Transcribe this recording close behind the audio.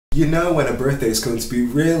You know when a birthday is going to be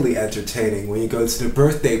really entertaining when you go to the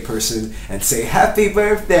birthday person and say happy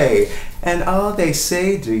birthday and all they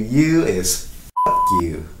say to you is F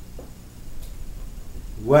you.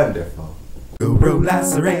 Wonderful. Guru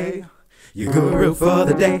Lassyri, your guru for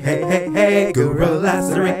the day. Hey, hey, hey, Guru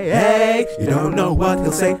Lassyri, hey. You don't know what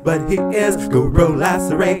he'll say, but he is Guru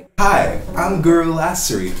Lassyri. Hi, I'm Guru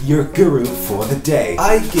Lassyri, your guru for the day.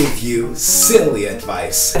 I give you silly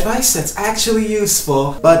advice. Advice that's actually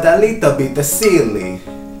useful, but a little bit silly.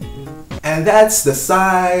 And that's the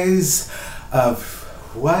size of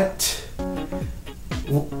what?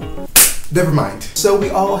 Never mind. So we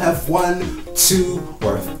all have 1, 2,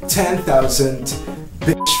 or 10,000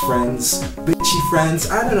 bitch friends, bitchy friends.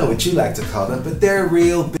 I don't know what you like to call them, but they're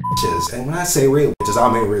real bitches. And when I say real bitches,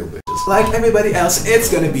 I mean real bitches. Like everybody else, it's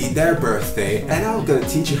gonna be their birthday, and I'm gonna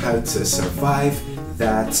teach you how to survive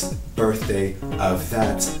that birthday of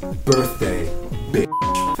that birthday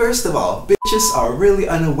bitch. First of all, bitches are really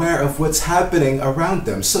unaware of what's happening around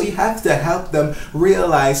them, so you have to help them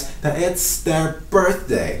realize that it's their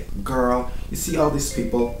birthday. Girl, you see all these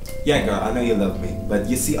people? Yeah, girl, I know you love me, but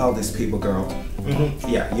you see all these people, girl?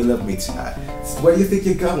 Yeah, you love me too. Where do you think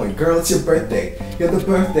you're going? Girl, it's your birthday. You're the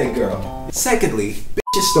birthday girl. Secondly,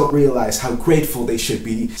 bitches don't realize how grateful they should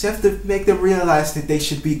be, so you have to make them realize that they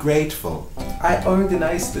should be grateful. I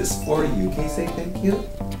organized this for you. Can you say thank you?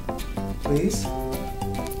 Please?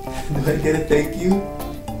 Do I get a thank you?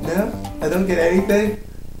 No? I don't get anything?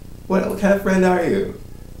 What kind of friend are you?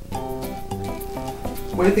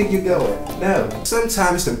 Where do you think you're going? No.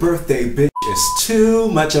 Sometimes the birthday bitch is too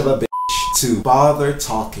much of a bitch to bother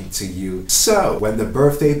talking to you. So, when the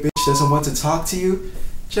birthday bitch doesn't want to talk to you,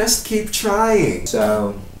 just keep trying.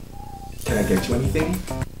 So, can I get you anything?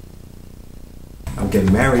 I'm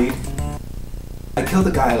getting married. I killed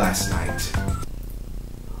a guy last night.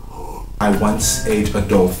 I once ate a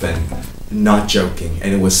dolphin. Not joking,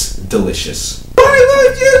 and it was delicious. Why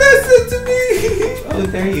won't you listen to me? Oh,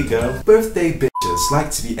 there you go. Birthday bitches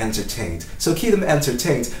like to be entertained, so keep them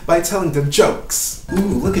entertained by telling them jokes.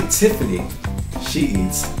 Ooh, look at Tiffany. She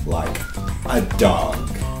eats like a dog.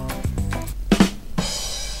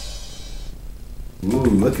 Ooh,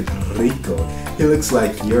 look at Rico. He looks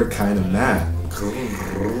like your kind of man.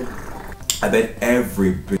 I bet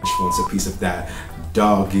every bitch wants a piece of that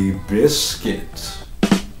doggy biscuit.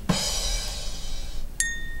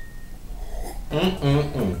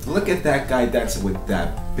 Look at that guy dancing with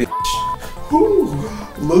that bitch. Ooh,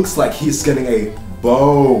 looks like he's getting a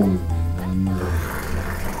bone.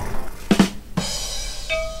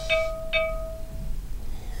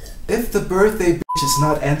 If the birthday bitch is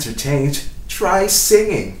not entertained, try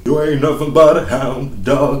singing. You ain't nothing but a hound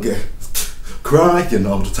dog, crying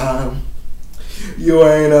all the time. You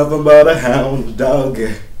ain't nothing but a hound dog,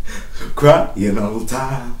 crying all the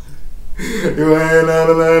time. You ain't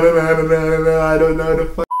I don't know the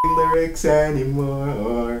fucking lyrics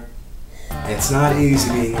anymore. It's not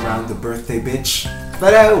easy being around the birthday bitch,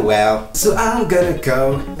 but oh well. So I'm gonna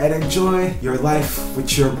go and enjoy your life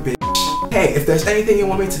with your bitch. Hey, if there's anything you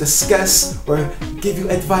want me to discuss or give you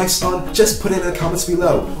advice on, just put it in the comments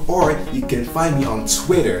below. Or you can find me on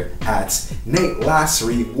Twitter at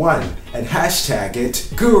NateLassyri1 and hashtag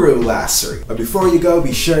it Guru Lassyri. But before you go,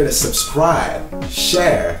 be sure to subscribe,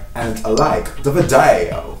 share, and like the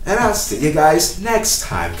video. And I'll see you guys next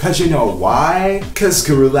time. Cause you know why? Cause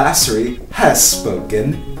Guru Lassyri has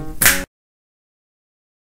spoken.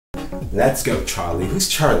 Let's go, Charlie. Who's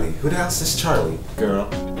Charlie? Who the hell's this Charlie? Girl.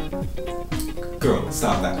 Girl,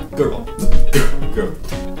 stop that. Girl. Girl.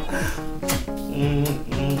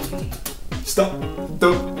 Stop.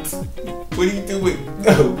 Don't. What are you doing?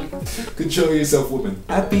 No. Control yourself, woman.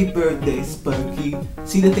 Happy birthday, Spunky.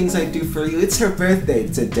 See the things I do for you? It's her birthday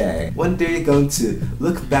today. One day you're going to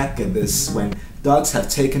look back at this when dogs have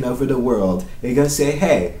taken over the world. And you're going to say,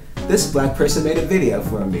 hey, this black person made a video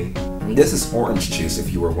for me. And this is orange juice, if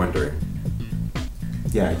you were wondering.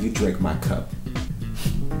 Yeah, you drink my cup.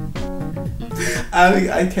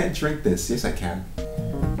 I can't drink this. Yes, I can.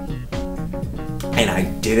 And I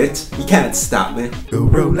did it. You can't stop me.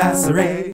 Guru Lassyri.